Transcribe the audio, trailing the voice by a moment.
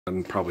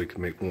And probably could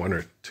make one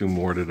or two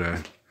more today.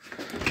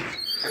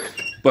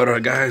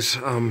 But guys,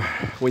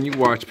 when you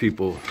watch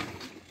people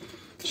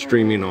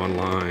streaming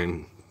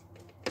online,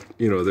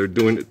 you know, they're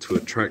doing it to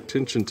attract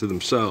attention to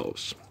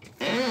themselves,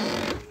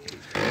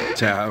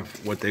 to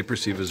have what they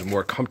perceive as a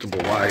more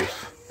comfortable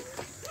life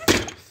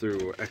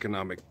through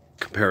economic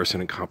comparison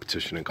and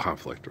competition and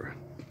conflict, right?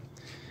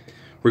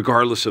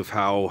 Regardless of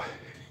how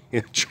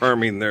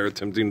charming they're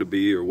attempting to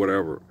be or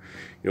whatever.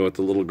 You know, with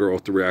the little girl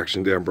with the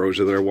reaction to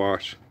Ambrosia that I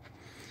watched.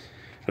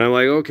 And I'm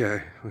like,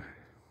 okay.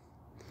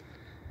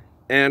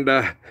 And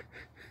and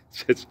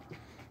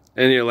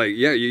you're like,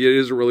 yeah, it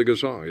is a really good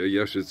song.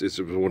 Yes, it's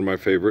one of my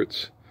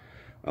favorites.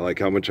 I like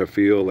How Much I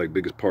Feel, like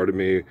Biggest Part of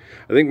Me.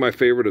 I think my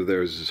favorite of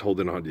theirs is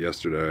Holding On to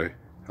Yesterday.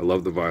 I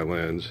love the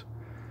violins.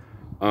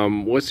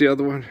 What's the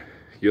other one?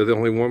 You're the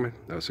Only Woman?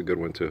 That's a good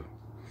one too.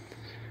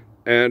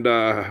 And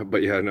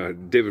but yeah, no,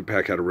 David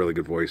Pack had a really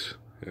good voice.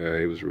 Yeah,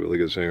 he was a really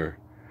good singer.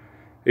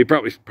 He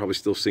probably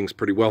still sings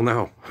pretty well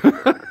now.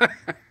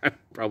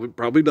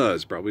 probably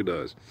does.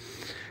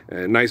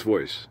 And nice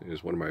voice. He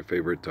was one of my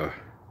favorite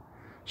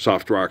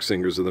soft rock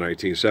singers of the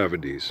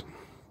 1970s.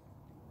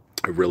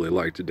 I really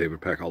liked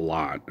David Pack a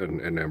lot,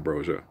 and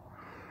Ambrosia.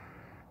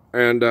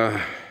 And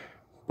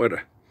but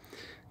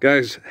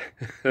guys,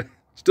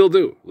 still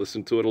do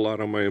listen to it a lot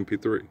on my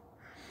MP3.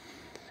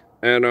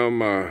 And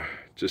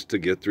just to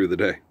get through the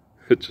day,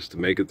 just to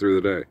make it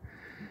through the day.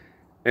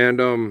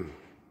 And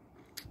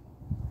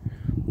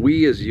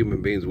we as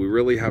human beings, we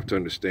really have to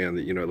understand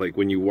that, you know, like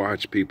when you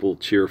watch people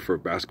cheer for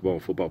basketball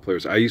and football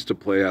players, I used to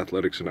play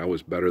athletics and I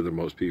was better than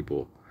most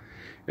people.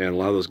 And a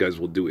lot of those guys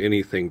will do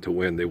anything to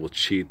win. They will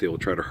cheat. They will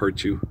try to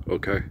hurt you,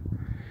 okay?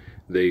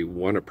 They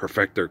want to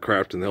perfect their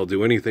craft and they'll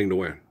do anything to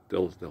win.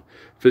 They'll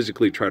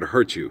physically try to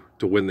hurt you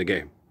to win the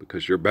game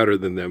because you're better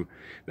than them.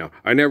 Now,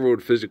 I never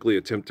would physically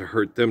attempt to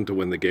hurt them to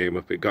win the game.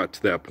 If it got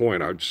to that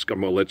point, I'm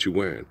going to let you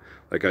win.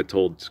 Like I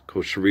told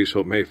Coach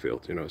Treviso at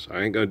Mayfield, you know, so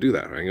I ain't going to do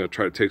that. I ain't going to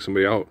try to take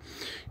somebody out.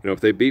 You know, if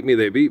they beat me,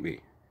 they beat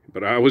me.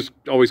 But I was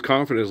always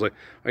confident. It's like,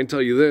 I can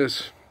tell you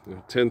this,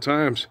 10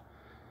 times,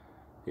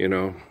 you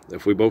know,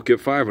 if we both get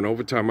 5 in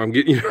overtime, I'm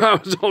getting, you know, I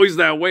was always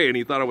that way. And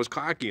he thought I was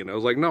cocky. And I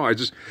was like, no,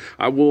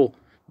 I will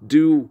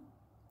do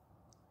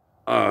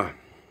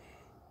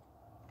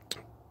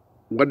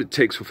what it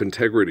takes with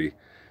integrity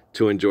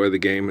to enjoy the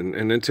game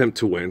and attempt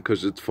to win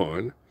because it's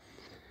fun.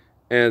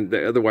 And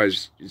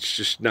otherwise, it's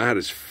just not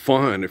as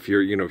fun if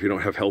you're, you know, if you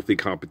don't have healthy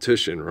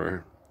competition, right?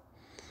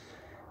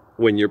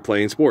 When you're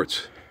playing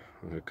sports,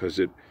 because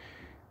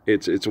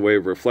it's a way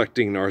of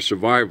reflecting our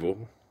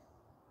survival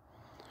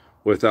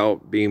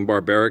without being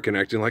barbaric and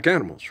acting like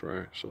animals,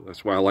 right? So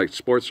that's why I like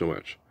sports so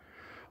much.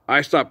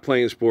 I stopped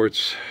playing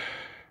sports.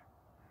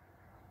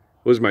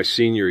 It was my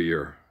senior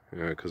year.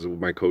 Because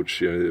my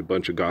coach, you know, a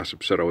bunch of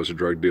gossip said I was a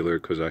drug dealer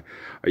because I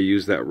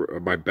used that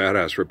my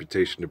badass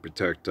reputation to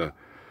protect the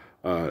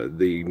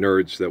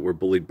nerds that were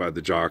bullied by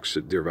the jocks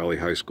at Deer Valley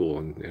High School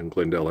in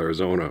Glendale,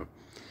 Arizona.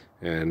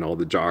 And all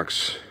the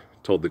jocks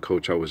told the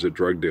coach I was a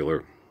drug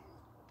dealer,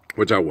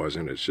 which I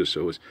wasn't. It's just,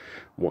 it was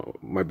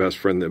my best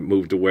friend that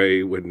moved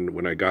away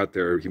when I got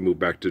there. He moved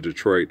back to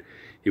Detroit.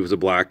 He was a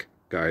black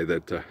guy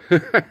that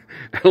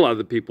a lot of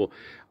the people,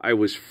 I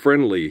was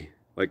friendly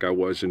like I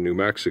was in New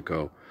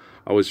Mexico.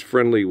 I was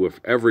friendly with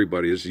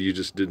everybody, as you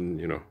just didn't,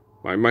 you know,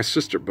 my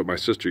sister, but my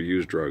sister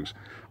used drugs.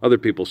 Other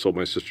people sold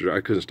my sister. I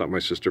couldn't stop my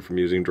sister from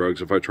using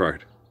drugs if I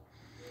tried.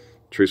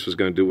 Teresa was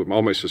going to do what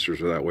all my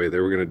sisters were that way.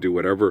 They were going to do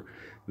whatever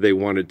they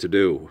wanted to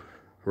do,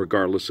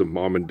 regardless of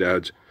mom and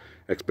dad's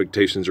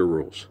expectations or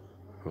rules.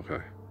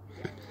 Okay.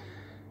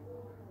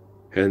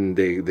 And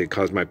they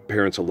caused my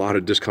parents a lot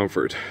of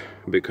discomfort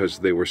because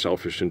they were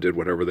selfish and did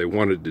whatever they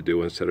wanted to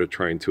do instead of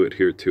trying to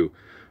adhere to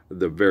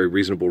the very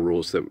reasonable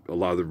rules that a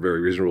lot of the very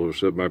reasonable rules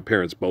that my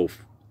parents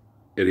both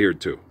adhered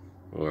to.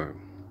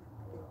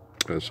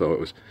 And so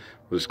it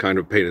was kind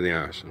of a pain in the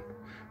ass.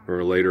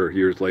 Or later,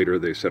 years later,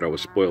 they said I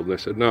was spoiled. And I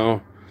said,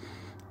 no,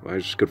 I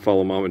just could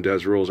follow mom and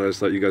dad's rules. I just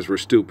thought you guys were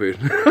stupid.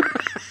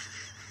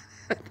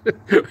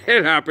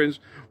 It happens.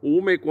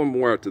 We'll make one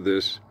more after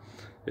this.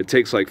 It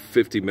takes like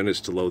 50 minutes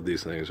to load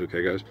these things.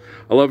 Okay, guys?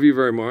 I love you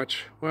very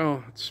much.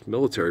 Well, it's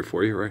military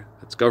for you, right?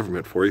 It's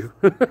government for you.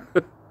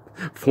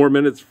 4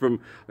 minutes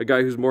from a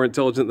guy who's more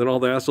intelligent than all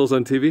the assholes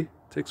on TV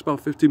takes about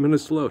 50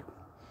 minutes to load.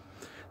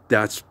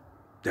 That's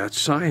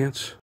science.